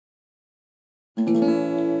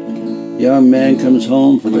Young man comes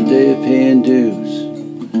home from a day of paying dues,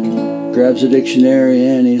 grabs a dictionary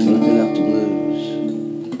and he's looking up the blues.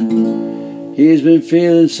 He's been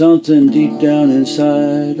feeling something deep down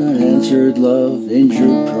inside, unanswered love,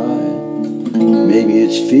 injured pride. Maybe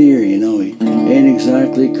it's fear, you know, he ain't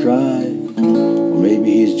exactly cried, or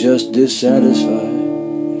maybe he's just dissatisfied.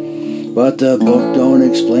 But the book don't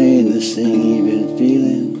explain this thing he been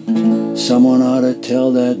feeling. Someone ought to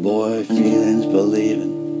tell that boy feelings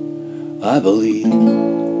believing. I believe.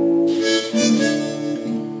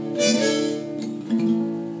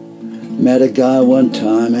 Met a guy one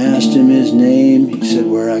time, asked him his name. He said,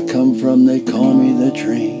 where I come from, they call me the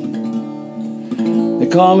train. They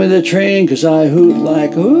call me the train 'cause I hoot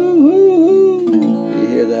like hoo hoo hoo. You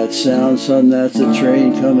hear that sound, son? That's the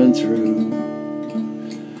train coming through.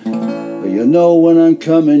 But you'll know when I'm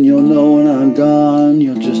coming, you'll know when I'm gone.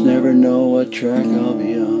 You'll just never know what track I'll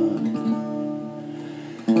be on.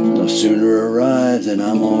 No sooner arrived than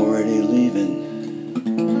I'm already leaving.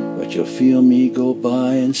 But you'll feel me go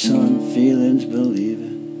by, and son, feelings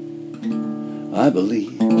believing. I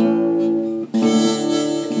believe.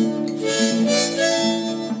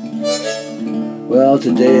 Well,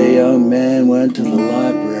 today a young man went to the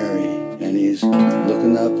library, and he's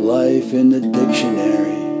looking up life in the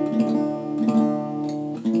dictionary.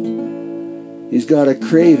 He's got a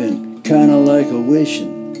craving, kinda like a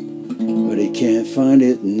wishing, but he can't find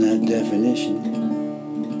it in that definition.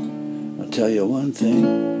 I'll tell you one thing.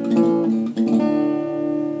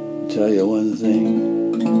 I'll tell you one thing.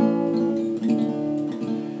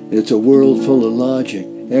 It's a world full of logic,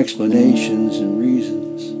 explanations and reasons.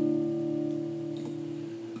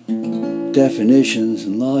 Definitions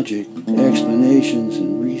and logic, explanations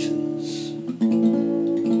and reasons.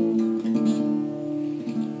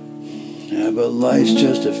 Yeah, but life's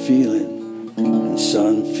just a feeling, and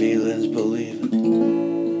son, feelings believing.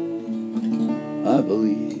 I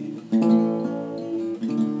believe.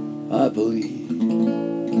 I believe.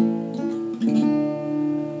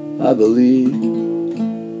 I believe.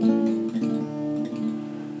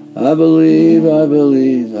 I believe, I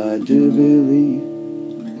believe, I do believe.